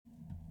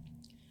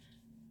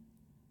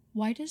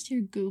Why does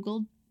your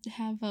Google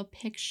have a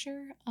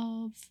picture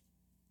of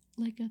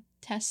like a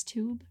test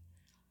tube?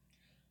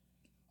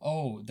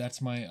 Oh,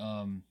 that's my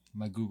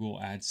my Google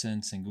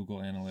AdSense and Google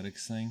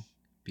Analytics thing,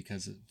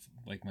 because of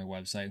like my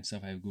website and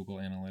stuff. I have Google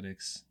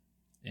Analytics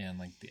and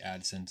like the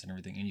AdSense and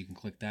everything, and you can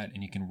click that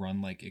and you can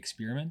run like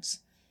experiments.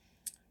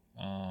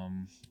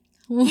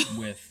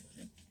 With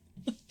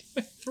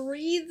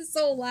breathe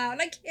so loud.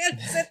 I can't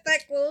sit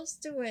that close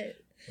to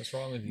it. What's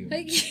wrong with you?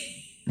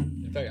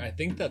 In fact, I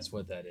think that's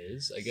what that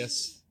is. I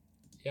guess,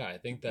 yeah, I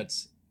think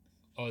that's.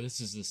 Oh,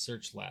 this is the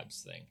Search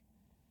Labs thing.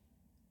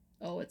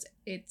 Oh,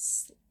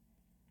 it's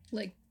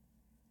like.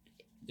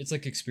 It's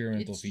like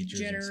experimental features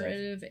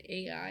generative and stuff.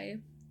 AI.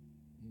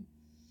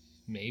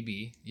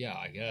 Maybe, yeah.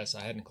 I guess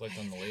I hadn't clicked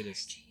on the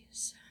latest.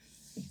 Jeez.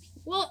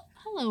 Well,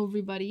 hello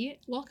everybody.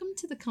 Welcome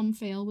to the Come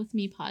Fail with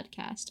Me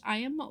podcast. I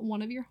am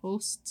one of your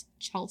hosts,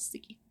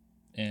 Chelsea.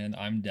 And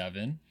I'm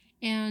Devon.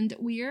 And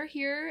we are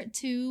here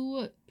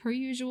to, per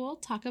usual,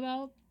 talk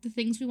about the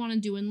things we want to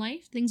do in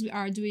life, things we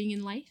are doing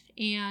in life,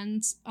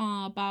 and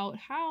about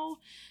how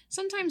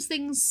sometimes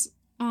things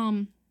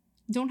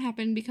don't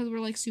happen because we're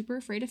like super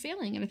afraid of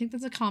failing. And I think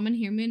that's a common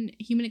human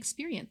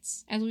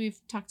experience, as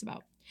we've talked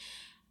about.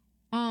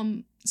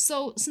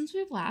 So since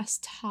we've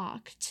last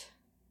talked,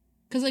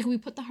 because like we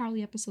put the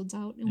Harley episodes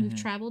out and we've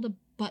traveled a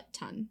butt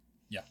ton.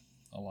 Yeah,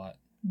 a lot.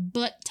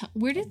 Butt ton.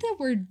 Where did the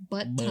word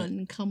butt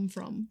ton come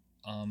from?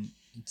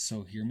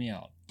 So hear me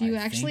out. Do you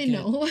actually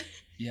know?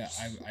 Yeah,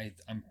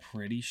 I'm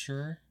pretty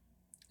sure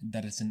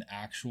that it's an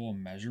actual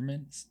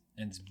measurement,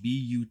 and it's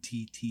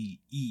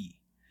BUTTE.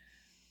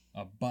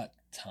 A butt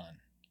ton.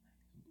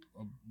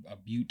 A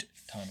butte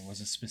ton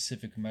was a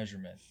specific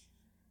measurement.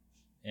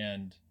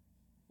 And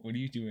what are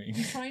you doing?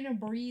 I'm trying to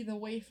breathe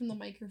away from the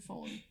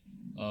microphone.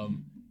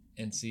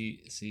 And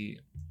see,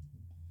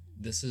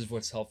 this is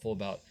what's helpful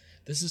about.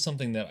 This is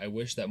something that I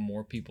wish that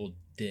more people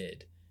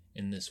did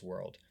in this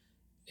world.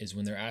 Is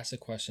when they're asked a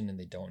question and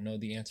they don't know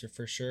the answer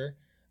for sure,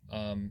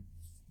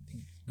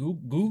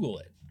 Google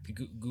it.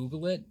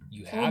 Google it.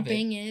 You have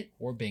it.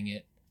 Or Bing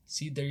it.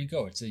 See, there you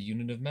go. It's a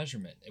unit of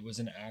measurement. It was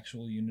an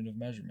actual unit of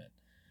measurement.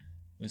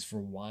 It was for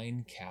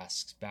wine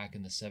casks back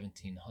in the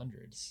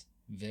 1700s.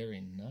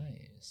 Very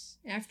nice.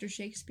 After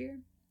Shakespeare?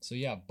 So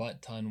yeah,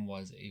 butt ton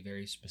was a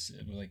very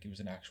specific, like it was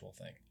an actual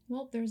thing.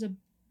 Well,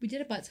 we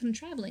did a butt ton of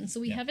traveling,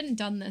 so we haven't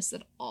done this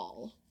at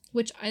all,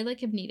 which I like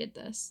have needed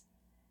this.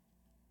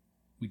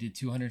 We did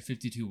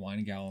 252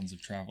 wine gallons of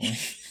traveling.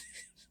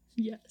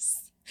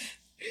 Yes.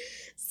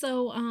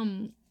 So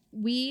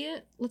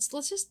let's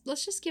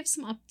just give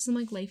some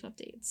like life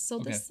updates. So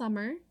this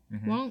summer,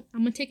 well, I'm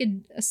gonna take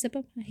a sip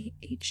of my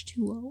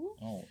H2O.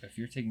 Oh, if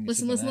you're taking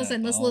listen, I'll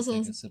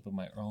take a sip of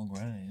my Earl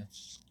Grey.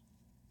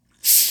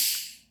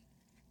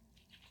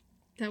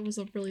 That was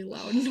a really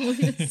loud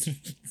noise.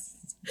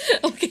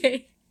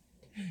 Okay.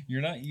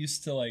 You're not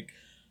used to like.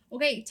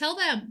 Okay, tell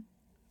them.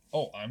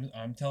 Oh,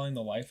 I'm telling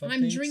the life updates?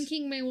 I'm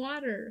drinking my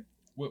water.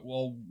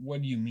 Well,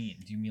 what do you mean?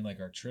 Do you mean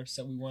like our trips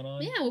that we went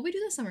on? Yeah, what we do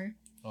this summer.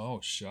 Oh,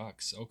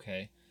 shucks.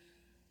 Okay.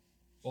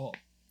 Well,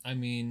 I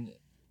mean,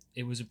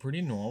 it was a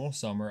pretty normal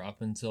summer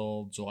up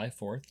until July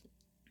 4th.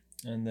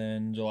 And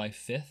then July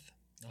 5th,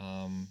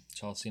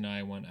 Chelsea and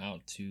I went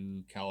out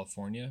to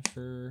California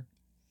for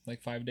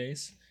like 5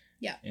 days.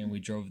 Yeah. And we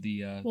drove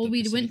the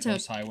Pacific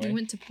Coast Highway. We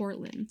went to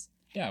Portland.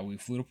 Yeah, we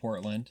flew to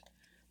Portland,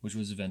 which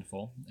was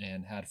eventful,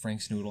 and had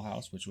Frank's Noodle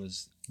House, which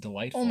was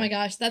delightful. Oh my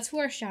gosh, that's who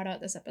our shout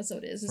out this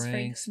episode is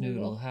Frank's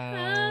Noodle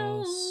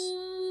House.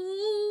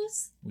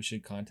 We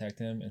should contact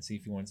him and see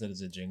if he wants it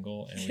as a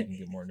jingle, and we can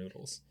get more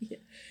noodles. Yeah.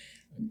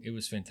 It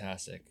was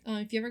fantastic.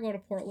 If you ever go to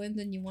Portland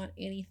and you want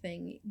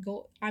anything,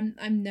 go. I'm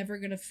never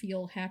gonna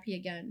feel happy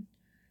again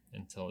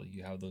until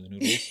you have those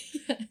noodles.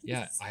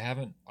 Yes.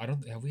 Yeah,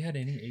 have we had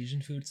any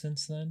Asian food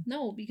since then?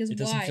 No, because it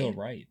doesn't feel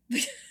right.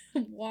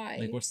 Why?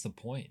 Like, what's the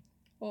point?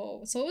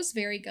 Oh, so it was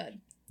very good.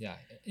 Yeah.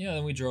 Yeah,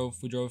 then we drove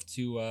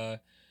to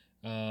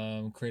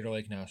Crater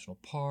Lake National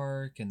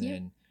Park, and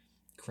then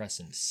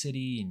Crescent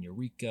City and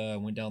Eureka.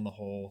 Went down the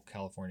whole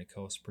California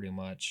coast pretty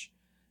much.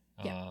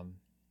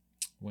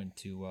 Went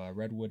to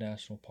Redwood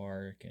National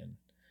Park and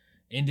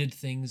ended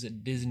things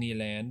at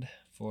Disneyland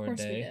for a day. Of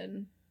course we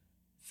did.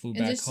 Flew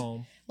back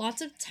home.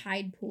 Lots of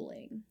tide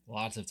pooling.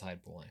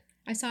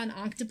 I saw an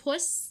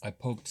octopus. I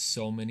poked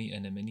so many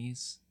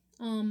anemones.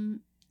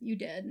 You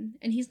did.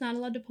 And he's not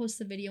allowed to post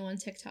the video on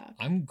TikTok.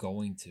 I'm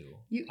going to.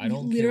 I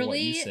don't care what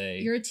you say.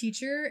 You're a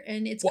teacher,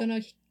 and it's going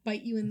to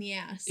bite you in the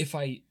ass. If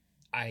I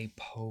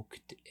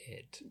poked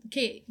it.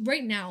 Okay,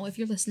 right now, if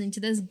you're listening to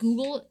this,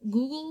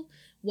 Google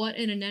what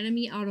an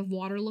anemone out of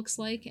water looks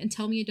like, and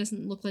tell me it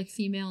doesn't look like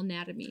female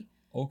anatomy.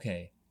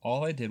 Okay.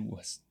 All I did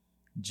was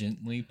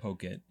gently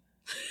poke it.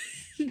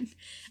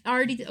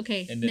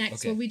 Okay,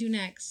 next. What do we do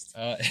next?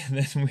 And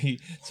then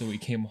we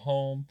came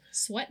home.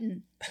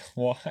 Sweating.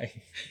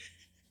 Why?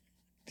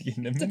 The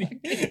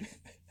anemone.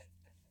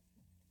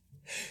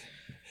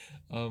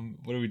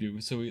 What do we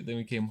do? So then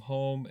we came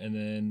home and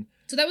then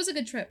So that was a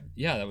good trip.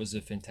 Yeah, that was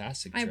a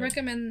fantastic trip. I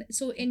recommend.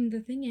 So, and the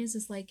thing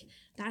is like,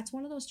 that's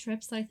one of those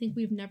trips that I think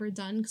we've never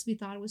done because we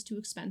thought it was too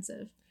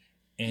expensive.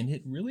 And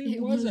it really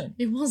wasn't.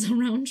 It was a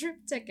round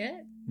trip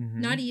ticket.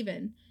 Mm-hmm. Not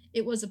even.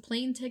 It was a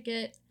plane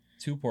ticket.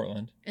 To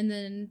Portland. And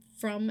then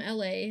from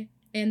LA.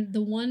 And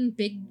the one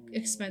big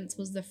expense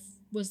was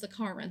the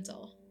car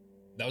rental.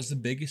 That was the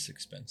biggest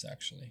expense,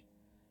 actually.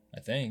 I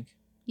think.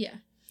 Yeah.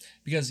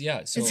 Because,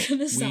 so... It's going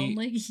to sound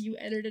like you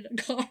edited a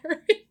car.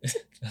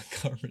 A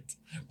car rental.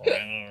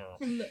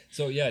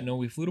 So,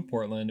 we flew to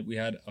Portland. We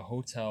had a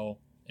hotel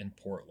in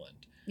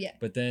Portland. Yeah.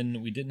 But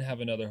then we didn't have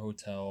another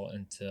hotel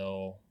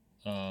until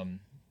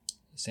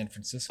San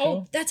Francisco.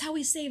 Oh, that's how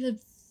we saved a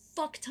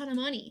fuck ton of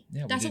money.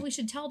 Yeah, that's what we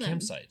should tell them.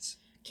 Campsites.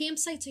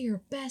 Campsites are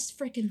your best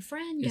freaking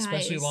friend, guys.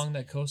 Especially along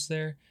that coast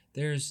there.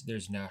 There's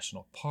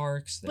national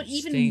parks. There's but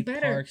even state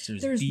better, parks.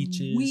 There's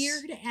beaches.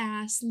 Weird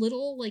ass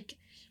little like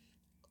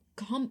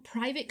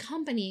private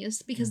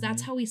companies because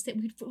that's how we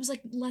stayed. It was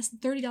like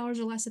 $30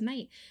 or less a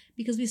night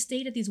because we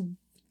stayed at these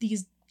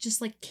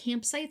just like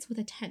campsites with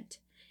a tent.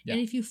 Yeah.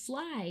 And if you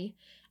fly,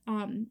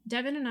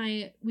 Devon and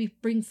I, we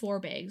bring 4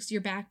 bags.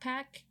 Your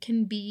backpack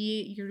can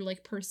be your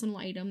like personal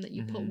item that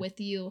you put with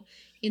you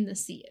in the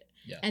seat.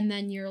 Yeah. And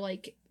then your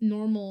like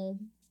normal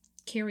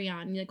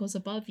carry-on that goes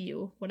above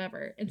you,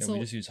 whatever. And so we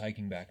just use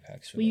hiking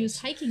backpacks. Use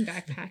hiking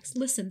backpacks.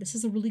 Listen, this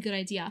is a really good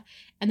idea.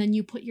 And then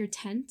you put your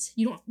tent.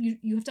 You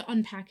have to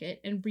unpack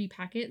it and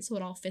repack it so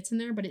it all fits in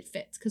there, but it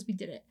fits because we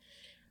did it.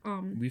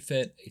 We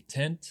fit a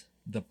tent,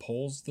 the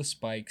poles, the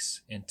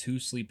spikes, and 2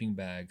 sleeping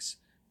bags,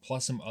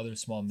 plus some other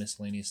small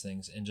miscellaneous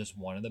things in just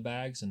one of the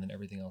bags, and then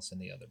everything else in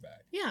the other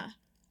bag. Yeah.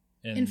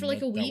 And for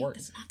like a week,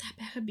 that's not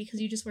that bad because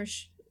you just wear.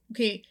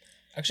 Okay.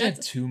 Actually, I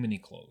had too many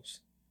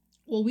clothes.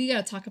 Well, we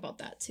got to talk about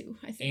that too,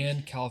 I think.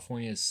 And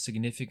California is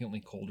significantly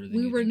colder than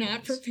we were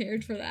not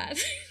prepared for that.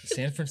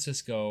 San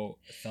Francisco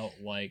felt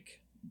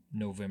like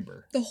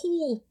November. The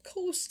whole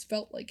coast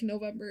felt like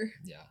November.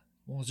 Yeah.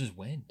 Well, it's just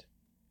wind.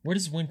 Where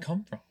does wind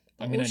come from?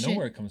 I mean, I know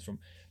where it comes from.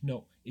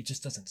 No, it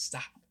just doesn't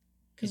stop.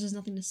 Because there's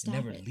nothing to stop it.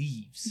 Never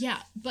leaves.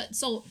 Yeah, but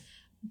so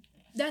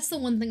that's the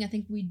one thing I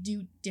think we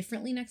do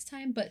differently next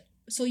time. But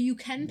so you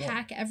can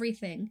pack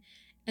everything,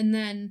 and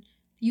then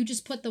you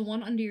just put the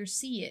one under your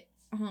seat.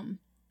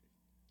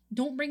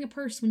 Don't bring a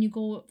purse when you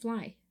go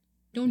fly.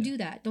 Don't do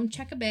that. Don't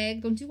check a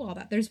bag. Don't do all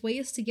that. There's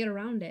ways to get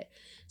around it.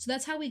 So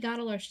that's how we got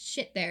all our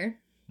shit there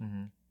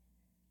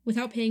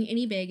without paying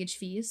any baggage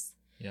fees.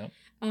 Yeah.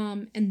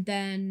 And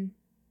then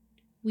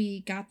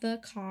we got the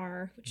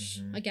car,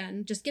 which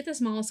again, just get the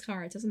smallest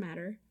car. It doesn't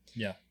matter.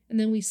 Yeah. And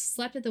then we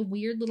slept at the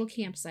weird little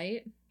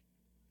campsite.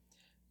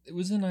 It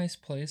was a nice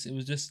place. It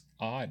was just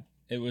odd.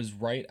 It was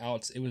right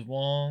out. It was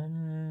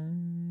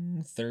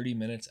 30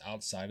 minutes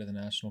outside of the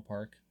national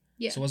park.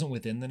 Yeah. So it wasn't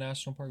within the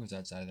national park. It was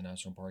outside of the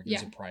national park. It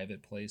was a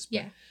private place.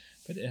 But,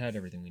 but it had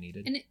everything we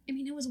needed. And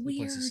it was weird.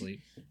 Place to sleep.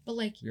 But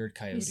like weird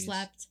coyotes. We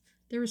slept.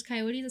 There was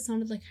coyotes that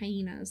sounded like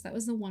hyenas. That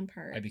was the one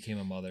part. I became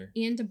a mother.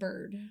 And a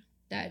bird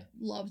that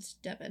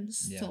loved Devon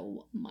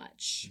so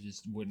much. It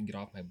just wouldn't get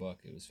off my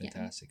book. It was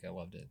fantastic. I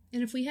loved it.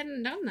 And if we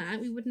hadn't done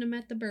that, we wouldn't have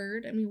met the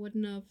bird and we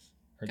wouldn't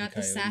have got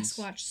the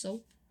Sasquatch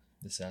soap.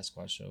 The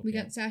Sasquatch soap. We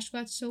got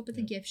Sasquatch soap at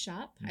the gift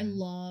shop. I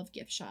love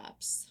gift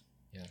shops.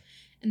 Yeah.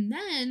 And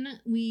then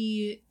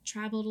we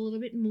traveled a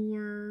little bit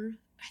more.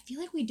 I feel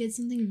like we did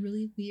something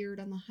really weird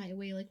on the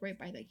highway, like right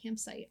by the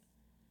campsite.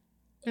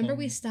 Remember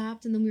we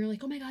stopped and then we were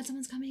like, oh my God,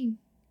 someone's coming.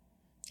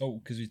 Oh,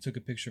 because we took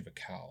a picture of a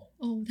cow.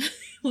 Oh, that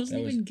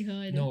wasn't even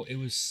good. No, it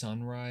was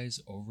sunrise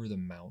over the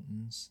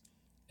mountains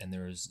and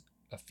there was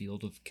a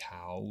field of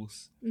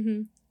cows.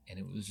 And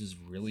it was just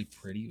really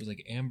pretty. It was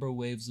like amber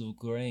waves of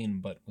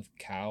grain, but with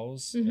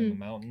cows in the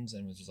mountains.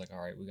 And it was just like,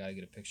 all right, we got to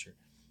get a picture.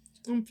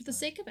 For the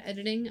sake of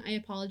editing, I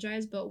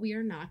apologize, but we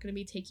are not going to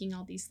be taking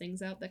all these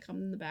things out that come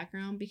in the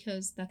background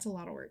because that's a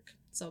lot of work.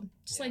 So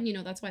just letting you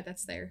know, that's why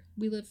that's there.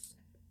 We live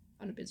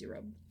on a busy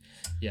road.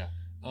 Yeah.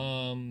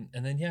 And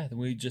then,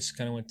 we just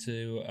kind of went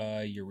to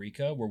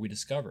Eureka, where we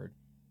discovered,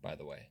 by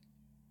the way.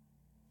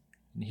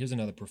 And here's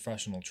another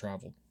professional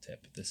travel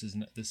tip. This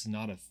is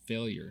not a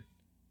failure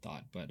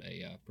thought, but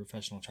a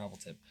professional travel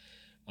tip.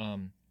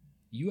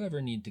 You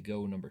ever need to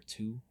go number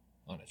 2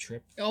 on a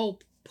trip? Oh,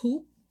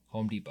 poop?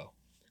 Home Depot.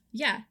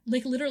 Yeah,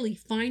 like literally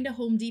find a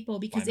Home Depot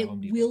because it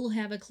will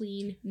have a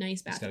clean,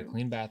 nice bathroom. It's got a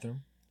clean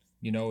bathroom.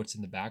 You know, it's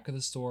in the back of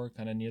the store,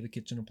 kind of near the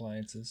kitchen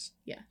appliances.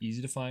 Yeah.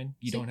 Easy to find.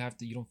 You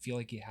don't feel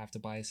like you have to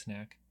buy a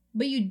snack.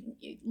 But you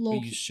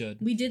should.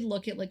 We did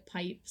look at like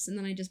pipes, and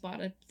then I just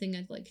bought a thing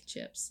of like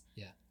chips.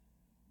 Yeah.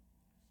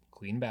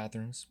 Clean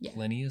bathrooms. Yeah.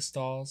 Plenty of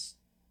stalls.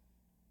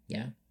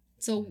 Yeah.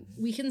 So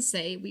we can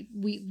say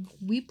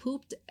we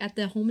pooped at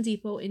the Home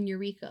Depot in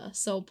Eureka.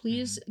 So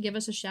please give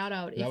us a shout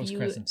out. That was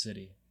Crescent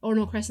City. Oh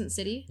no, Crescent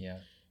City? Yeah.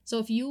 So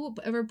if you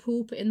ever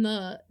poop in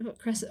the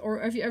Crescent, or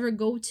if you ever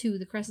go to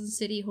the Crescent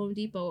City Home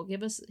Depot,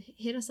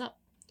 hit us up.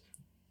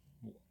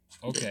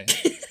 Okay.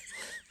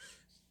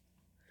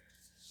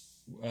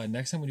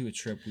 Next time we do a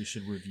trip, we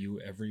should review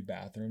every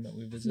bathroom that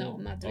we visit. No,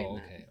 I'm not doing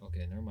that.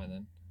 Okay, never mind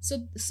then. So.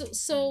 I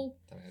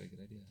thought I had a good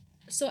idea.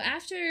 So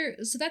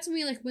that's when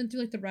we like went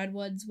through like the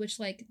redwoods, which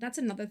like that's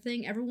another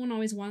thing everyone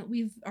always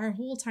our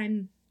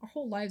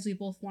whole lives we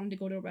both wanted to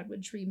go to a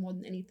redwood tree more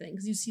than anything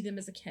because you see them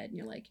as a kid and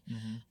you're like,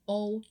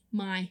 oh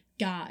my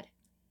god,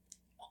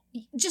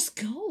 just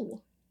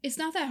go. It's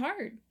not that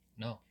hard.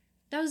 No,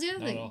 that was the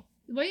other thing,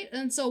 right?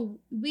 And so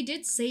we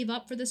did save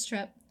up for this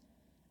trip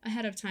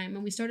ahead of time,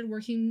 and we started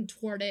working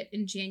toward it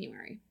in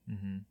January.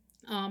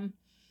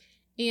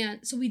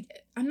 And so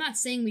I'm not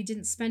saying we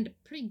didn't spend a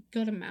pretty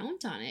good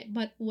amount on it,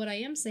 but what I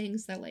am saying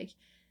is that like,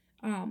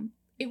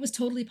 it was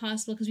totally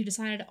possible because we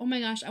decided, oh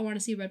my gosh, I want to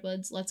see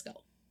redwoods. Let's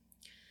go.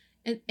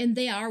 And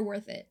they are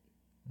worth it.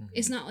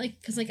 It's not like,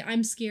 because like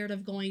I'm scared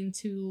of going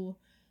to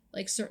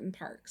like certain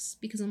parks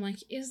because I'm like,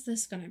 is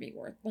this going to be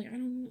worth, like, I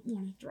don't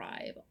want to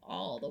drive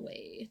all the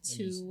way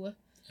to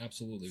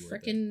absolutely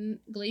freaking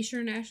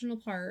Glacier National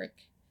Park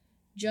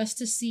just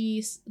to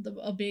see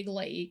a big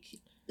lake.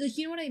 Like,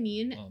 you know what I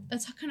mean?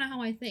 That's kind of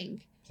how I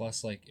think.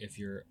 Plus, like, if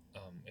you're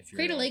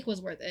Crater Lake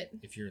was worth it.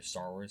 If you're a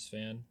Star Wars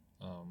fan,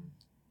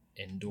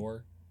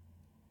 Endor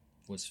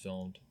was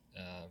filmed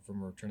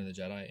from Return of the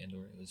Jedi.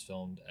 Endor, it was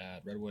filmed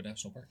at Redwood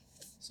National Park.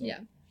 So.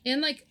 Yeah,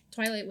 and like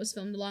Twilight was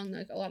filmed along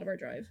like a lot of our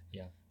drive.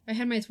 Yeah, I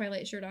had my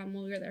Twilight shirt on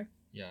while we were there.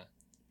 Yeah,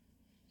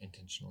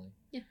 intentionally.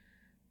 Yeah.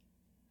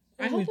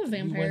 I hope a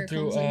vampire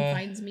comes and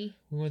finds me.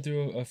 We went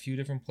through a few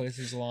different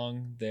places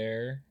along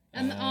there.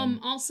 And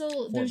also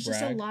Fort there's Bragg,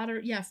 just a lot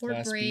of Fort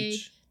Glass Bragg.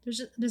 Beach.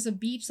 There's a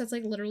beach that's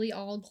like literally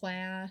all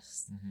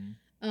glass.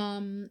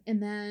 And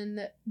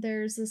then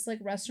there's this like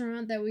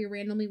restaurant that we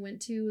randomly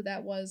went to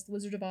that was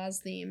Wizard of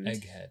Oz themed.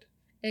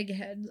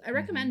 Egghead. I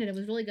recommend it. It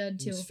was really good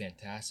too. It was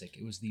fantastic.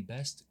 It was the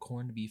best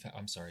corned beef.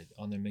 I'm sorry,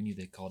 on their menu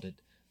they called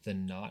it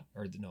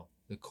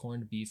the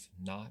corned beef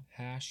not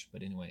hash.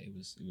 But anyway, it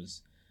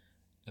was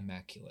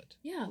immaculate.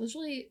 Yeah, it was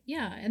really,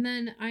 and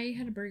then I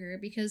had a burger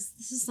because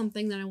this is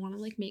something that I want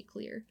to like make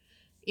clear.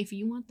 If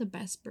you want the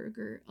best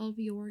burger of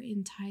your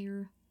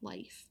entire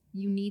life,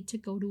 you need to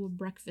go to a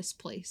breakfast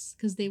place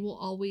because they will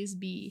always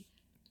be.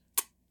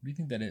 What do you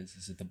think that is?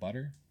 Is it the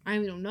butter? I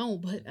don't know,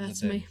 but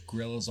that's my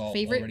grill is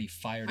favorite, already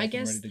fired up and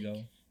ready to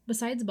go.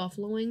 Besides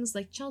buffalo wings,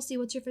 like Chelsea,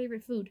 what's your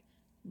favorite food?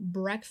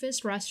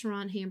 Breakfast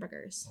restaurant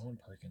hamburgers. I want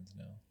Perkins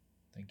now.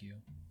 Thank you.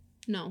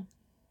 No.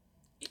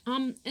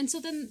 And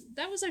so then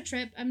that was our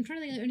trip. I'm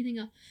trying to think of anything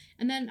else.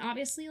 And then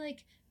obviously,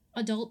 like,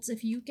 adults,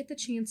 if you get the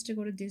chance to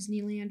go to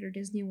Disneyland or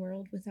Disney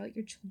World without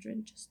your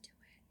children, just do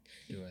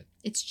it. Do it.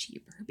 It's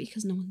cheaper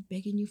because no one's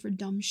begging you for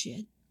dumb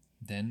shit.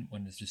 Then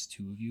when it's just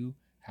two of you,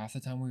 half the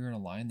time we were in a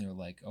line, they were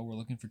like, oh, we're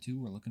looking for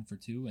two.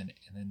 And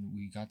then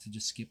we got to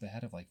just skip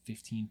ahead of like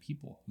 15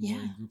 people who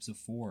were in groups of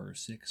 4 or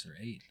 6 or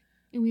 8.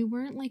 And we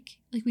weren't like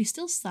we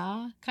still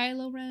saw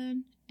Kylo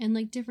Ren and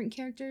like different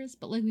characters,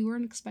 but like we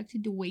weren't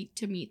expected to wait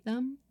to meet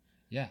them.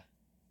 Yeah.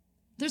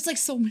 There's like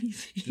so many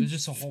things. There's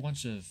just a whole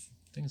bunch of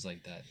things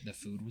like that. The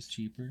food was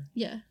cheaper.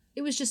 Yeah.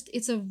 It was just,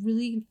 it's a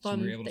really fun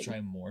thing. So we were able to try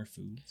more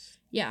foods.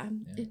 Yeah.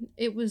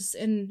 It was,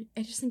 and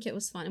I just think it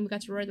was fun. And we got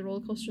to ride the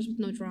roller coasters with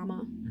no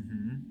drama.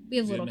 We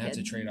have little kids. We didn't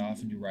have to trade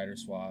off and do rider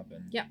swap.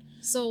 And yeah.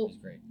 So it was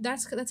great.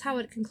 That's how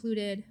it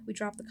concluded. We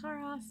dropped the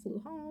car off, flew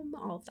home,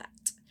 all of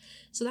that.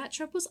 So that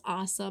trip was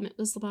awesome. It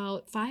was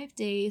about 5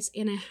 days,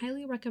 and I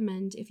highly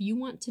recommend if you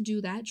want to do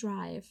that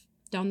drive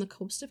down the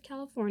coast of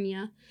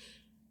California,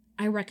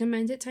 I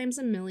recommend it times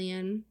a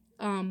million.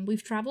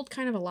 We've traveled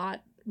kind of a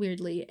lot,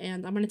 weirdly,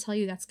 and I'm going to tell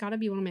you that's got to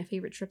be one of my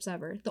favorite trips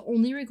ever. The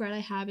only regret I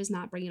have is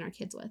not bringing our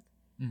kids with,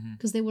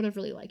 because they would have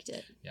really liked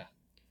it.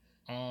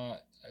 Yeah.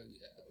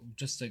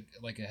 Just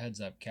like a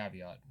heads up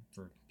caveat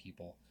for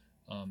people,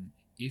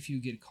 if you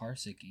get car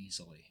sick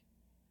easily,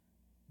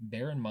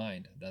 bear in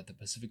mind that the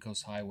Pacific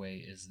Coast Highway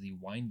is the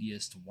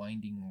windiest,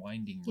 winding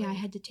road. Yeah, I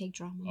had to take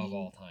Dramamine of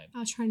all time. I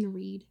was trying to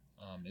read.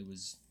 It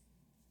was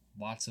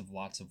lots of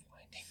winding.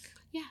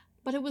 Yeah,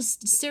 but it was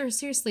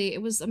seriously,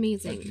 it was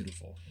amazing. It was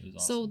beautiful. It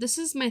was awesome. So this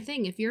is my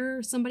thing. If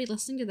you're somebody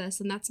listening to this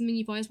and that's something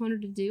you've always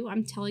wanted to do,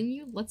 I'm telling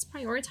you, let's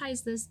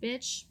prioritize this,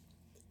 bitch.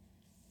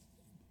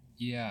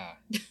 Yeah.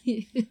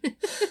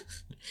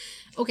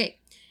 Okay,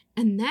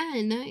 and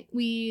then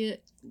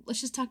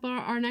let's just talk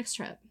about our next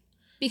trip.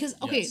 Because,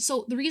 okay,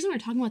 so the reason we're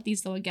talking about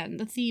these, though, again,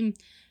 the theme,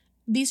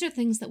 these are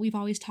things that we've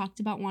always talked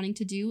about wanting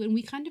to do, and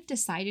we kind of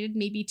decided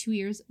maybe 2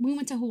 years, when we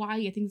went to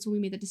Hawaii, I think that's when we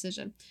made the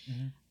decision.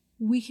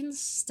 We can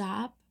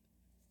stop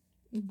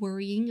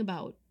worrying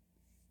about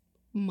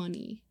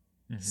money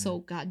so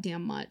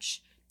goddamn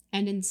much,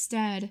 and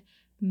instead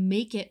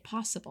make it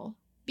possible.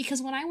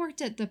 Because when I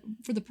worked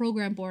for the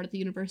program board at the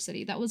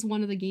university, that was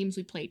one of the games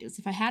we played, is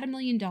if I had $1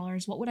 million,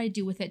 what would I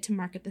do with it to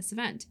market this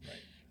event? Right.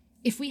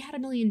 If we had $1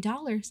 million,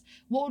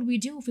 what would we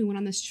do if we went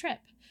on this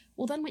trip?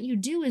 Well, then what you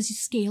do is you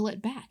scale it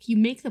back. You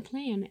make the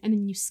plan and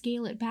then you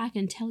scale it back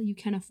until you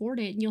can afford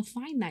it, and you'll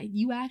find that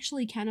you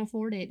actually can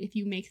afford it if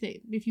you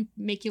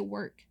make it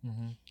work,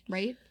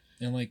 right?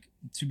 And like,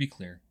 to be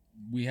clear,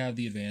 we have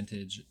the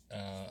advantage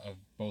of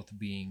both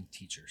being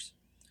teachers,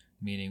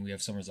 meaning we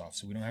have summers off,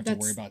 so we don't have to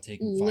worry about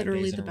taking 5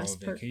 days in a row of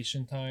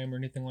vacation time or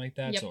anything like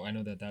that. Yep. So I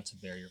know that that's a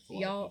barrier for a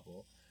lot of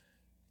people.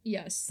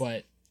 Yes.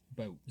 But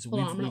so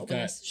we've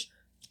got.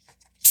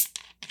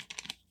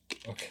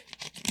 Okay.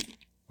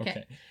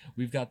 Okay.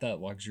 We've got that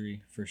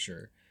luxury for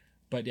sure.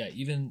 But yeah,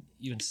 even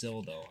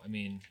still though, I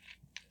mean,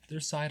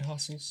 there's side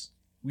hustles.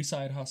 We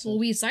side hustle. Well,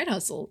 we side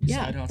hustle. We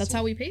Yeah, side hustle. that's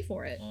how we pay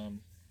for it.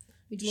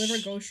 We deliver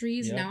sh-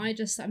 groceries. yep. Now I'm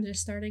just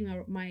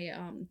starting my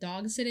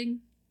dog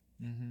sitting.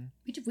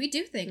 Mm-hmm. We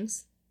do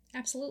things.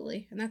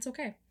 Absolutely. And that's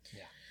okay.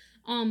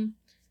 Yeah.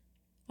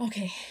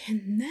 Okay,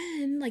 and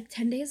then like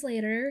 10 days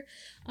later,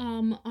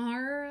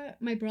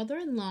 my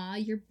brother-in-law,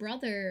 your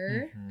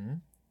brother, Mm-hmm.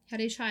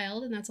 had a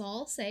child, and that's all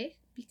I'll say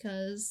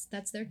because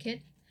that's their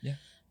kid. Yeah.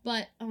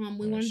 But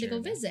we wanted to go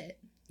visit.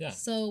 Yeah.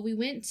 So we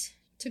went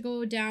to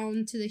go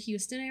down to the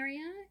Houston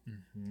area.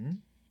 Mm-hmm.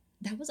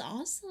 That was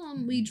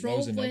awesome. We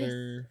drove that was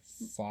another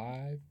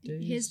 5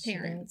 days. His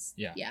parents.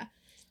 Yeah. Yeah.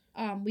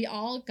 We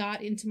all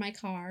got into my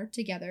car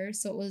together,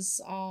 so it was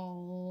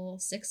all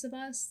 6 of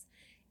us.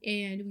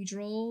 And we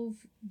drove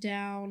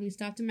down. We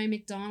stopped at my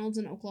McDonald's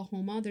in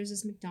Oklahoma. There's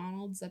this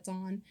McDonald's that's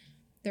on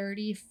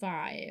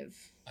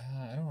 35.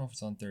 I don't know if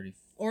it's on 35.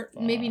 Or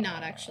maybe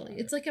not, actually.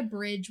 It's like a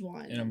bridge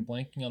one. And I'm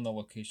blanking on the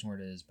location where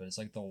it is, but it's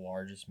like the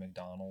largest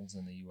McDonald's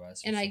in the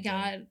U.S. And I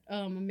got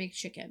a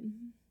McChicken.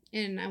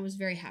 And I was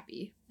very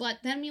happy. But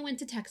then we went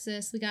to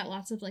Texas. We got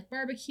lots of like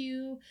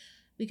barbecue.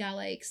 We got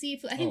like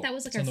seafood. I think that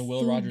was like our on the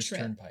Will food Rogers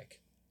trip. Turnpike.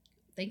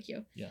 Thank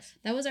you. Yes.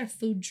 That was our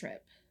food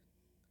trip.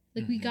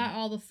 Like we got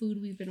all the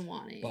food we've been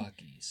wanting.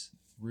 Buc-ee's,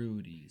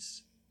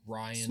 Rudy's,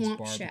 Ryan's Swamp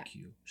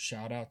Barbecue.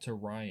 Shout out to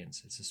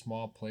Ryan's. It's a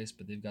small place,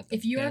 but they've got the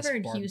if you're best ever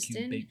in barbecue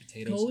Houston, baked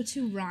potatoes. go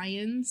to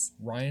Ryan's.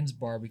 Ryan's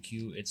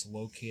Barbecue. It's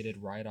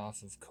located right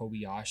off of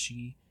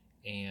Kobayashi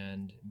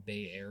and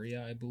Bay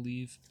Area, I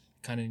believe,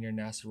 kind of near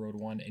NASA Road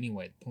 1.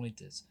 Anyway, the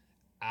point is,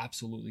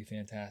 absolutely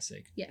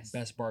fantastic. Yes.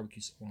 Best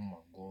barbecues. Oh my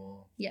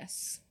god.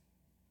 Yes.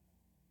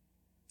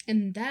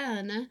 And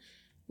then,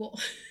 well,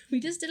 we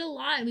just did a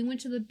lot. We went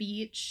to the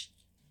beach.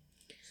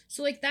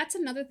 So, like, that's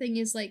another thing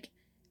is, like,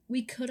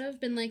 we could have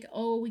been like,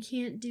 oh, we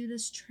can't do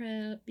this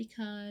trip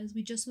because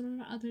we just went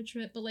on our other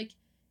trip. But, like,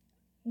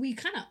 we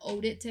kind of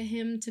owed it to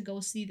him to go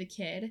see the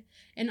kid.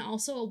 And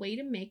also a way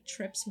to make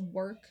trips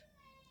work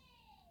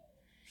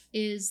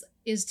is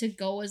to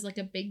go as, like,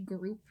 a big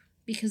group.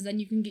 Because then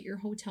you can get your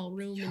hotel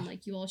room and,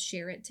 like, you all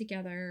share it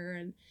together.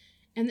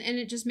 And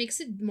it just makes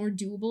it more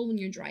doable when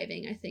you're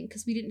driving, I think.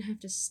 Because we didn't have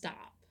to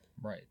stop.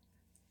 Right.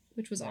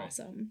 Which was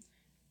awesome.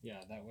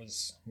 Yeah,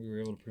 we were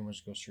able to pretty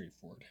much go straight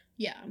forward.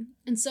 Yeah.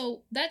 And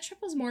so that trip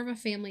was more of a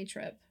family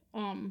trip.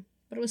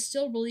 But it was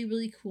still really,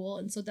 really cool.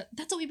 And so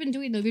that's what we've been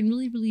doing. Though. We've been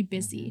really, really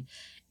busy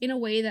in a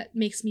way that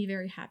makes me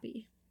very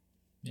happy.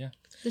 Yeah.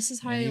 This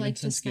is how I like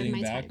to spend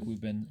my back, time.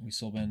 We've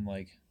still been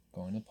like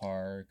going to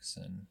parks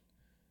and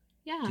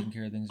taking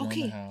care of things around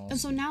the house. And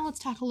so now let's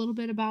talk a little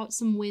bit about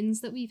some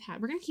wins that we've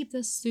had. We're going to keep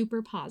this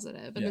super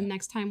positive, and then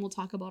next time we'll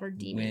talk about our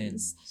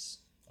demons. Wins.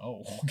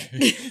 Oh,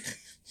 okay.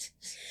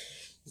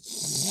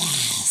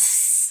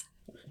 Yes.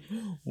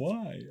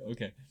 Why?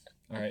 Okay.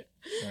 All right.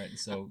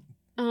 So.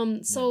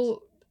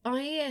 So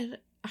I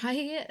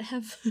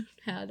have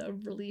had a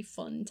really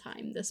fun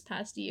time this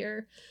past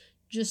year,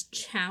 just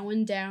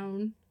chowing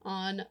down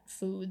on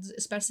foods,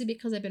 especially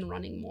because I've been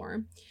running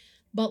more.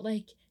 But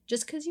like,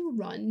 just because you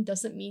run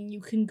doesn't mean you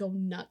can go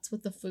nuts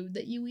with the food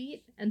that you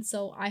eat. And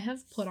so I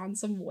have put on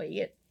some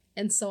weight.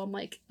 And so I'm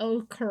like,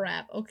 oh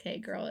crap. Okay,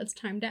 girl, it's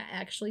time to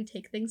actually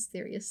take things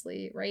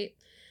seriously, right?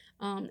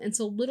 And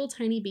so little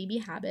tiny baby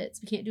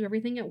habits. We can't do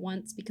everything at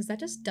once because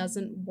that just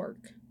doesn't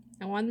work.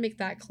 I want to make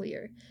that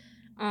clear.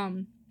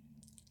 I'm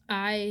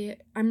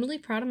really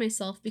proud of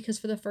myself because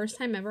for the first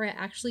time ever, I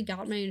actually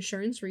got my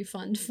insurance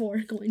refund for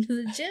going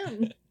to the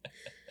gym.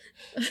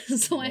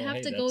 So I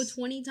have to go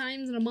 20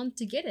 times in a month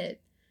to get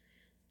it.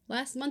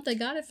 Last month I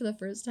got it for the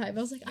first time.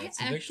 I was like, I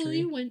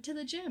actually went to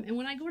the gym. And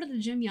when I go to the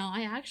gym, y'all,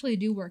 I actually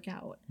do work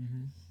out.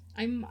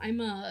 Mm-hmm.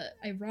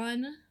 I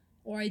run,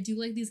 or I do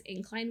like these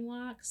incline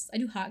walks. I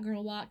do hot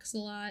girl walks a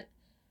lot.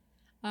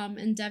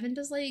 And Devon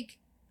does like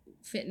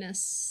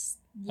fitness,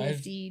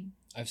 lifty.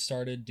 I've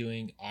started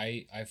doing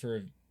I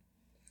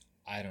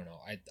don't know.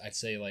 I'd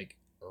say like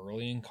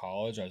early in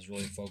college I was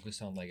really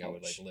focused on like I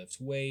would like lift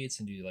weights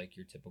and do like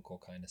your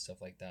typical kind of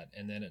stuff like that.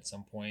 And then at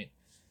some point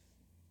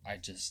I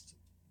just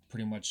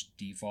pretty much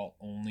default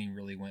only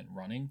really went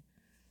running,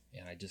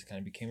 and I just kind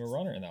of became a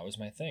runner, and that was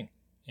my thing.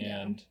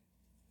 And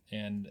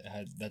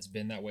that's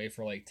been that way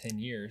for like 10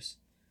 years.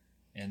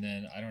 And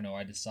then I don't know,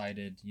 I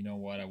decided, you know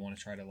what, I want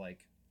to try to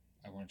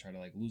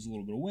lose a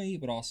little bit of weight,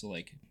 but also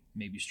like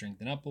maybe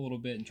strengthen up a little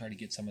bit and try to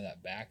get some of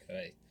that back that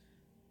I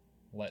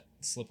let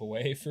slip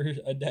away for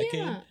a decade.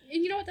 Yeah,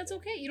 and you know what, that's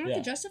okay. You don't have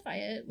to justify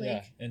it. Like,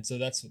 yeah, and so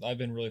that's what I've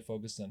been really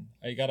focused on.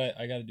 I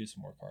gotta do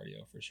some more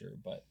cardio for sure,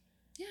 but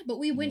but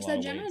we went to the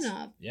gym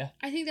enough. Yeah,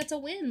 I think that's a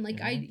win. Like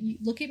you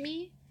look at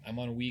me. I'm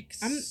on week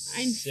I'm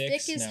 6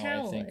 thick as now,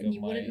 hell, I think, and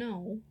you wouldn't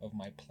know of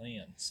my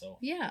plan. So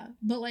yeah,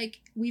 but like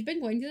we've been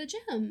going to the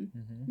gym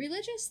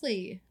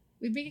religiously.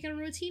 We've been making a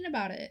routine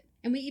about it,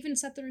 and we even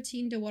set the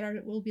routine to what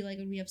it will be like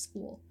when we have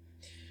school.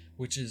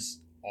 Which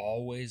is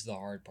always the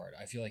hard part.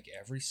 I feel like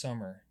every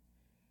summer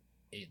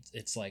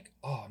it's like,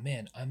 oh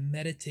man, I'm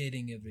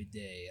meditating every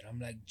day and I'm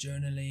like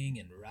journaling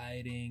and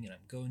writing and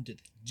I'm going to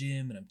the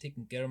gym and I'm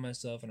taking care of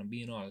myself and I'm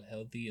being all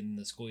healthy, and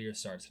the school year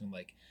starts and I'm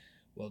like,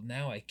 well,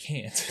 now I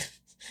can't.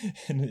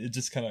 And it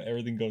just kind of,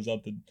 everything goes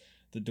out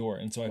the door.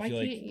 And so I feel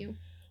like, why can't you?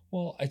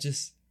 well,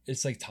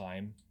 it's like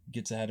time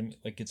gets ahead of me,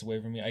 like gets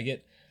away from me.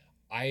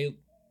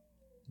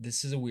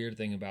 This is a weird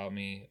thing about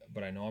me,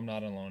 but I know I'm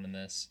not alone in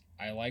this.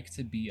 I like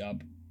to be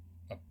up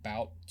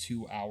about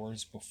 2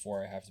 hours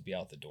before I have to be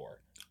out the door.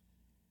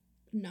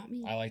 Not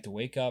me. I like to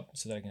wake up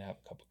so that I can have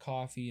a cup of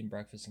coffee and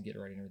breakfast and get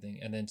ready and everything.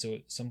 And then so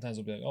sometimes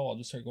I'll be like, oh, I'll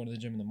just start going to the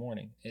gym in the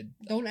morning.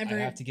 Don't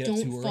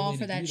fall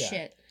for that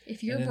shit.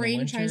 If your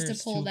brain tries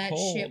to pull that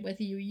shit with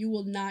you, you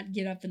will not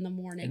get up in the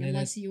morning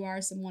unless you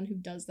are someone who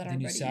does that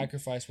already. Then you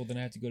sacrifice, well, then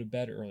I have to go to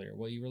bed earlier.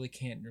 Well, you really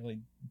can't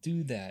really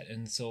do that.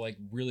 And so like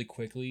really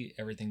quickly,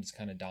 everything just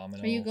kind of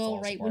domino. So you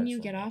go right when you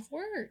get off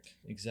work.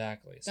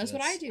 Exactly. So that's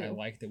what I do. I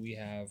like that we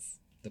have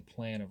the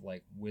plan of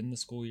like when the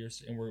school year,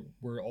 and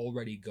we're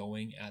already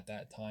going at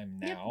that time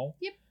now.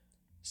 Yep.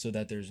 So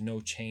that there's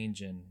no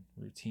change in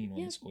routine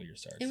when the school year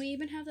starts. And we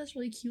even have this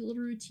really cute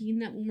little routine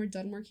that when we're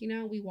done working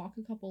out, we walk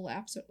a couple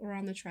laps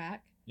around the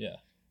track. Yeah.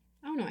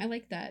 I don't know. I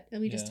like that. And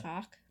we just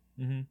talk.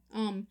 Mm-hmm.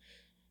 And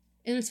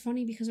it's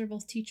funny because we're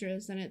both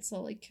teachers and it's a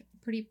like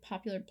pretty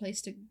popular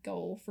place to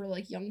go for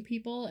like young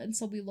people. And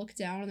so we look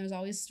down and there's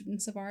always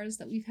students of ours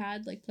that we've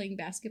had like playing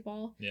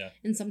basketball. Yeah.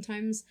 And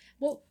sometimes,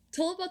 well,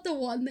 tell about the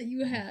one that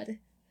you had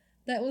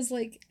that was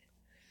like.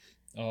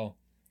 Oh,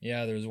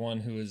 yeah. There was one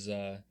who was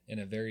in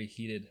a very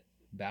heated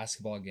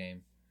basketball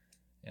game.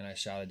 And I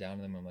shouted down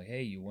to them. I'm like,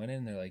 hey, you went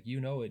in? They're like,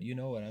 you know it.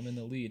 I'm in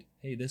the lead.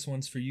 Hey, this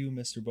one's for you,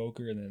 Mr.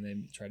 Boker. And then they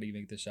tried to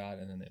make the shot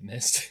and then it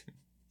missed.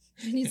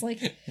 And he's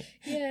like,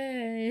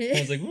 yay. I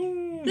was like,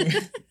 woo.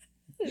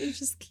 It was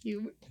just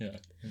cute. Yeah,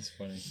 it's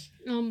funny.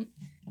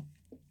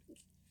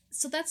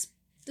 So that's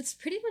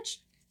pretty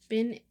much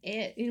been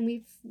it. And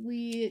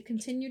we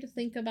continue to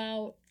think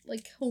about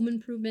like home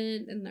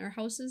improvement and our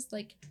houses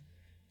like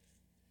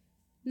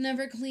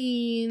never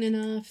clean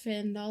enough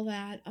and all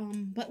that.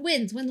 But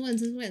wins.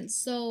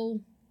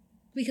 So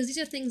because these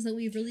are things that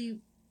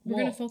we're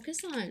gonna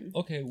focus on.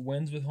 Okay,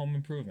 wins with home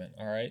improvement.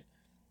 All right.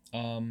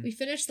 We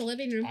finished the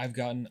living room. I've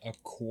gotten a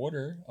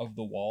quarter of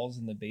the walls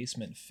in the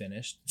basement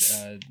finished,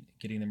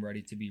 getting them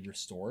ready to be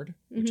restored,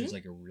 which is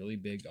like a really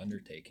big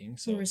undertaking.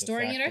 So we're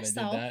restoring it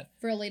ourselves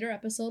for a later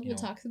episode. We'll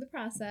talk through the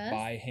process.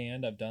 By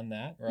hand, I've done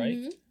that, right?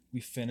 Mm-hmm. We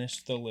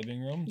finished the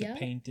living room, the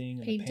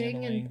painting and the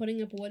paneling. And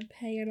putting up wood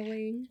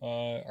paneling.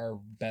 Our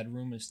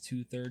bedroom is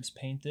 2/3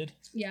 painted.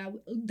 Yeah,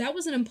 that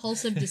was an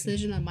impulsive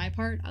decision on my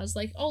part. I was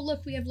like, oh,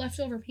 look, we have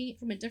leftover paint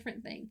from a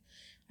different thing.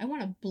 I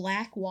want a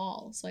black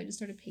wall, so I just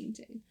started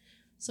painting.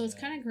 So it's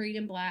kind of green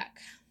and black.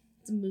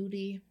 It's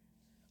moody.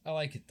 I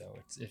like it, though.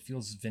 It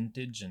feels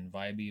vintage and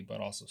vibey,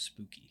 but also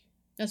spooky.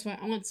 That's why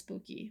I want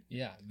spooky.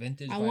 Yeah,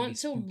 vintage, I want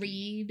to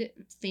read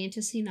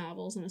fantasy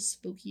novels in a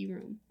spooky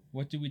room.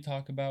 What did we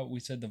talk about?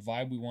 We said the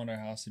vibe we want our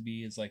house to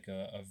be is like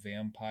a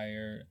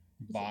vampire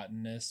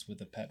botanist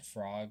with a pet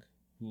frog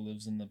who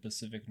lives in the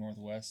Pacific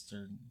Northwest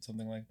or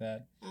something like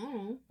that. I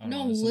don't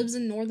know. Who lives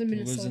in northern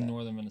Minnesota. Lives in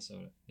northern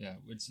Minnesota. Yeah,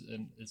 it's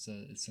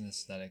an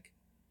aesthetic.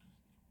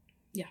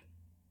 Yeah.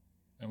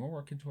 And we're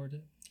working toward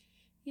it.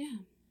 Yeah.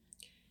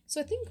 So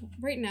I think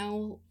right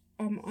now,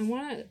 I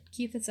want to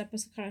keep this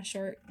episode kind of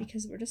short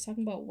because we're just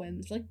talking about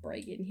wins, like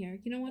bragging here.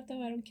 You know what,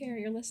 though? I don't care.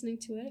 You're listening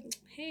to it.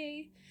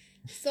 Hey.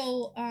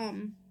 So,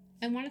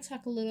 I want to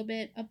talk a little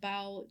bit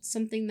about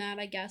something that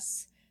I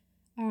guess,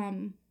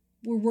 we're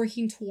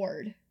working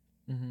toward.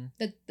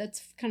 Mm-hmm.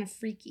 That's kind of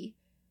freaky.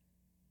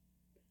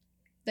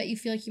 That you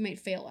feel like you might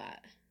fail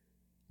at.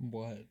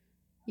 What?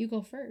 You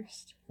go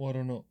first. Well, I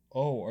don't know.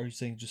 Oh, are you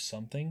saying just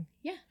something?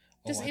 Yeah.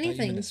 Just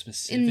anything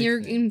in your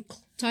in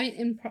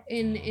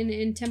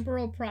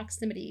temporal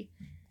proximity.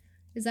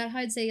 Is that how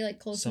I'd say like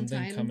close in time?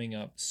 Something coming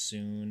up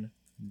soon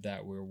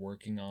that we're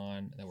working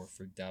on that we're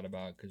freaked out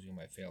about because we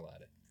might fail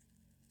at it.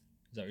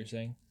 Is that what you're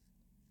saying?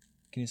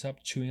 Can you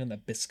stop chewing on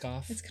that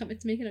Biscoff?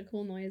 It's making a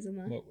cool noise in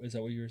the. What is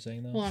that? What you were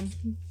saying though? Hold on.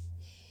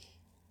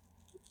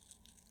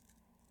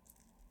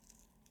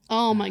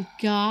 Oh my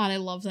god, I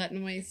love that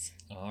noise.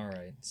 All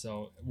right.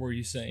 So, were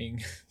you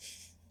saying?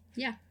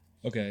 Yeah.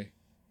 Okay.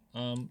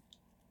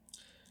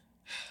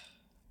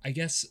 I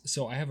guess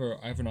so. I have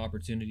an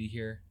opportunity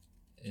here,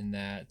 in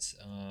that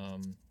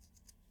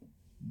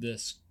the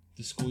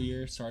school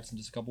year starts in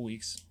just a couple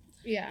weeks.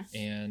 Yeah.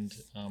 And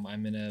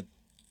I'm in a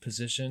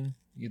position.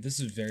 Yeah, this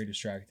is very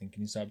distracting.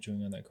 Can you stop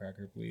chewing on that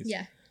cracker, please?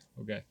 Yeah.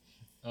 Okay.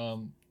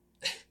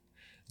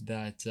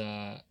 That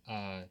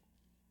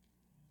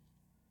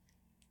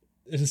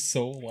it is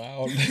so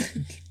loud.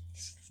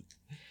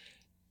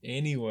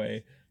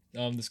 Anyway,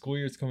 the school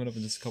year is coming up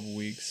in just a couple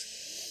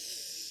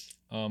weeks.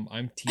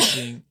 I'm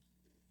teaching.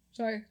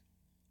 Sorry.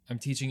 I'm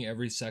teaching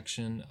every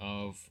section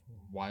of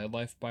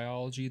wildlife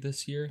biology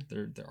this year.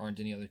 There aren't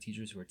any other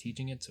teachers who are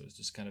teaching it, so it's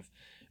just kind of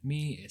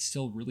me. It's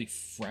still really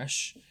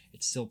fresh.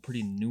 It's still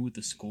pretty new at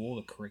the school.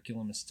 The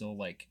curriculum is still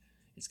like,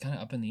 it's kind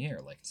of up in the air.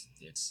 Like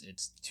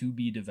it's to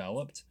be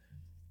developed.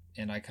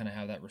 and I kind of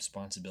have that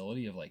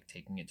responsibility of like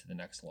taking it to the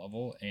next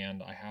level,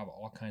 and I have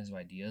all kinds of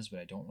ideas, but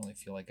I don't really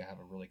feel like I have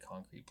a really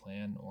concrete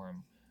plan, or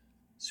I'm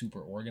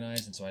super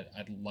organized. And so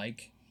I'd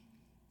like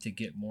to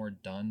get more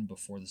done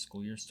before the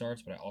school year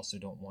starts, but I also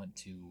don't want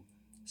to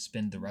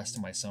spend the rest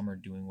of my summer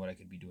doing what I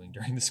could be doing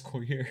during the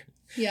school year.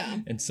 Yeah.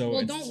 And so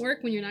well, don't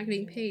work when you're not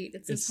getting paid.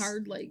 It's this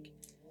hard, like...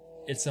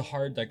 It's a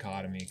hard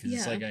dichotomy, because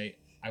it's like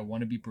I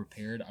want to be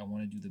prepared. I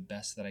want to do the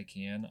best that I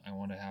can. I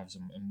want to have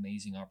some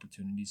amazing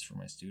opportunities for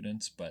my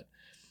students, but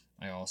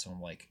I also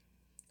am like,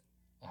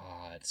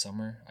 it's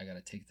summer. I got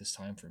to take this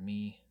time for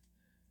me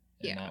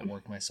and not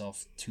work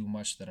myself too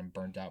much that I'm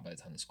burnt out by the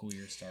time the school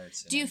year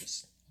starts. Do you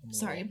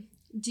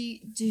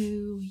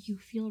you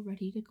feel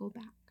ready to go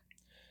back?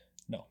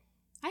 No.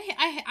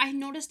 I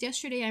noticed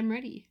yesterday I'm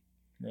ready.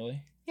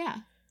 Really? Yeah.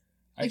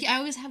 Like I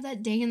always have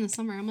that day in the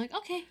summer. I'm like,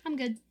 okay, I'm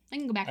good. I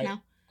can go back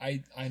now.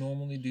 I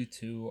normally do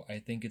too. I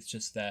think it's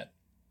just that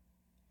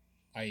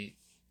I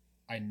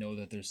know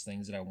that there's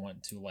things that I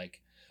want to,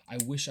 like, I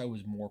wish I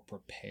was more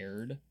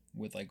prepared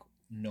with like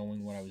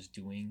knowing what I was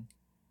doing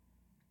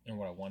and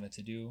what I wanted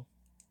to do.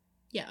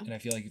 Yeah. And I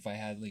feel like if I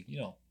had, like,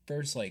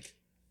 first like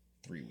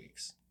 3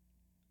 weeks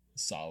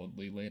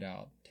solidly laid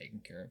out, taken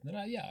care of, then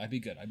I'd be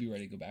good. I'd be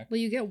ready to go back. Well,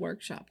 you get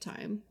workshop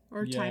time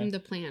or time to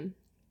plan.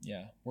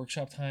 Yeah.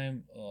 Workshop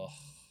time. Ugh.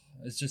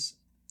 It's just,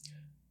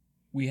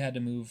 we had to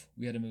move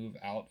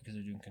out because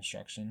they're doing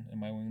construction in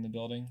my wing of the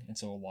building. And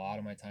so a lot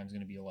of my time is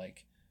going to be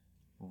like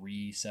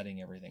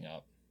resetting everything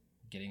up,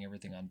 getting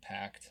everything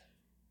unpacked,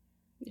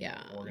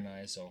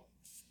 organized. So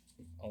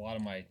a lot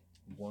of my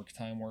work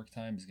time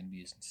is going to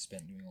be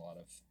spent doing a lot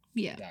of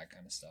that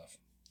kind of stuff.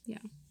 Yeah.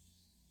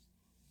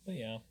 But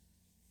yeah,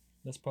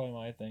 that's probably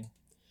my thing.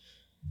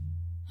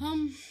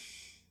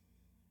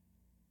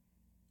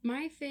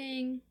 My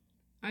thing,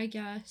 I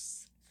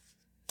guess,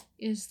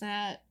 is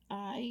that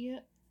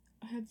I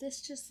have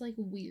this just like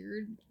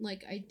weird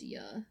like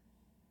idea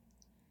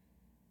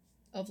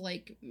of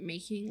like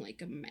making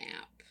like a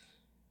map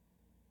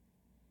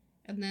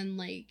and then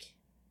like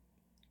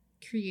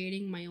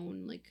creating my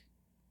own like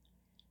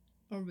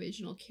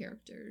original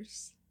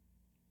characters.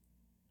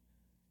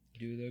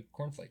 Do the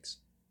cornflakes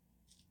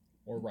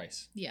or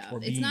rice. Yeah, or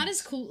it's beans. not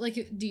as cool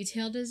like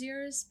detailed as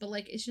yours, but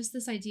like it's just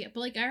this idea.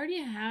 But like I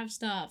already have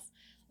stuff.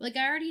 Like,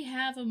 I already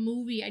have a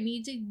movie I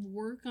need to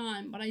work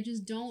on, but I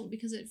just don't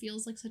because it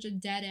feels like such a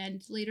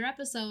dead-end later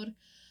episode.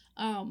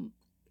 And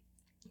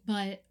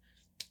I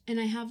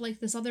have, like,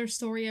 this other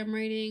story I'm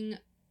writing.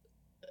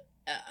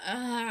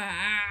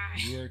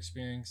 You are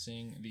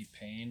experiencing the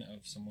pain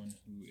of someone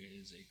who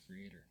is a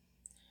creator.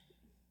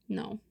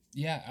 No.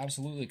 Yeah,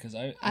 absolutely, because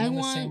I'm I in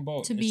the want same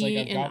boat. to be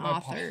an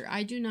author.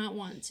 I do not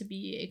want to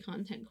be a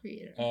content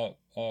creator.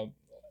 A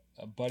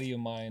buddy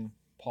of mine,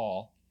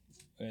 Paul...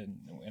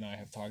 And I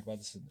have talked about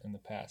this in the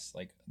past,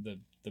 like the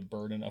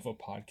burden of a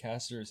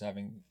podcaster is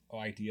having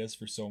ideas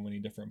for so many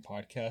different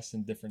podcasts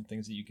and different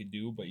things that you could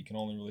do, but you can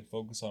only really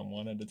focus on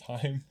one at a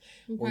time.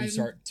 Okay. Or you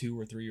start 2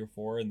 or 3 or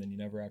 4 and then you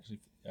never actually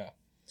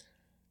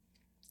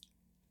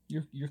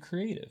You're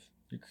creative.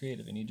 You're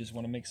creative and you just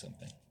want to make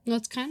something. Well,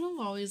 it's kind of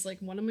always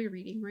like, what am I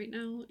reading right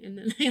now? And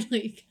then I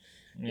like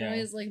it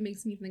always like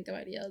makes me think of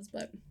ideas,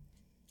 but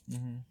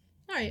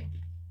all right.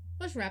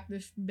 Let's wrap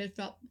this bit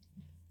up.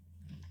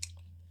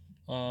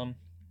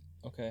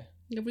 Okay.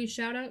 Have we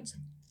shout outs?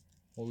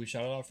 Well, we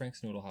shouted out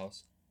Frank's Noodle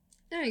House.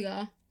 There you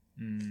go.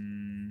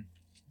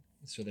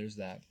 So there's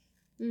that.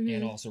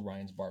 And also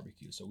Ryan's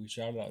Barbecue. So we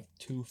shouted out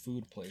 2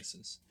 food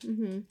places.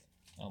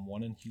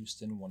 One in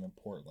Houston, one in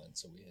Portland.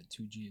 So we had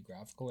 2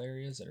 geographical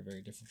areas that are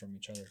very different from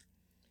each other.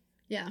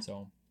 Yeah.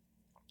 So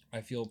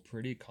I feel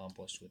pretty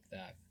accomplished with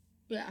that.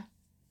 Yeah.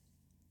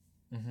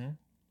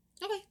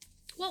 Okay.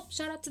 Well,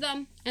 shout out to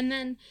them. And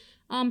then,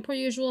 per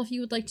usual, if you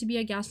would like to be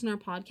a guest on our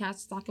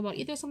podcast, talk about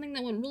either something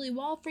that went really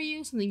well for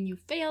you, something you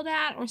failed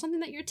at, or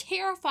something that you're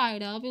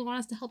terrified of and want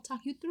us to help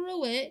talk you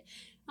through it,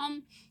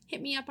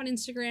 hit me up on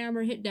Instagram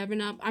or hit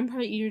Devon up. I'm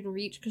probably easier to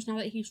reach because now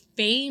that he's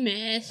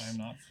famous. I'm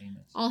not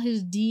famous. All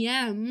his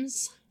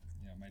DMs.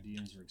 Yeah, my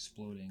DMs are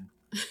exploding.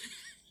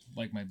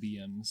 Like my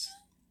BMs.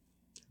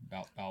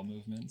 Bowel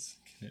movements.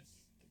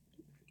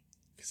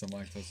 Because I'm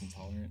lactose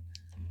intolerant.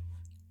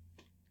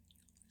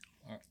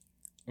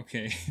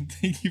 Okay,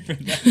 thank you for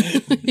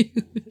that.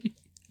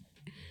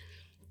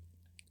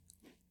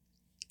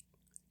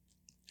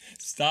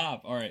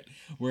 Stop. All right.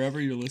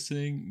 Wherever you're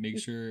listening, make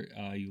sure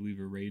you leave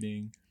a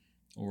rating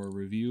or a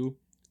review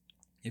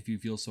if you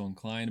feel so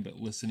inclined. But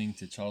listening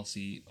to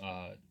Chelsea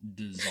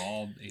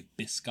dissolve a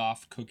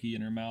Biscoff cookie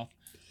in her mouth,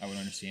 I would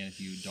understand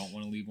if you don't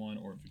want to leave one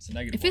or if it's a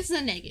negative. If it's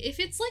a negative, if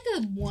it's like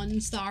a 1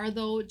 star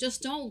though,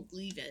 just don't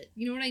leave it.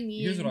 You know what I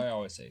mean? Here's what I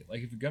always say: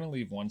 like, if you're gonna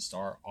leave 1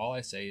 star, all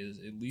I say is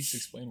at least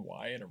explain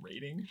why in a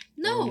rating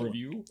or a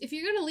review. If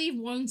you're gonna leave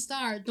 1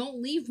 star, don't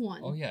leave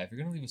one. Oh yeah, if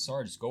you're gonna leave a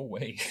star, just go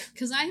away.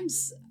 Because I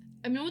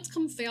know it's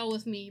come fail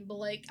with me, but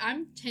like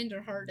I'm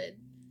tender-hearted.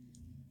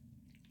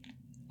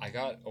 I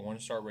got a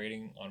 1-star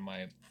rating on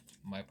my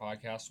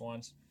podcast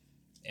once.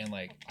 And,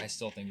 like, I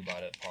still think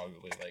about it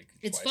probably, like,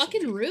 it's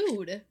fucking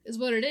rude, is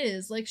what it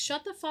is. Like,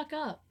 shut the fuck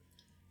up.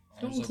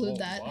 Don't include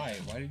that. Why?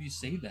 Why did you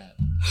say that?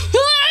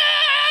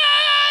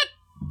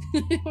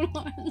 I don't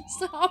want to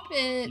stop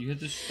it. You had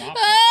to stop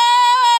it.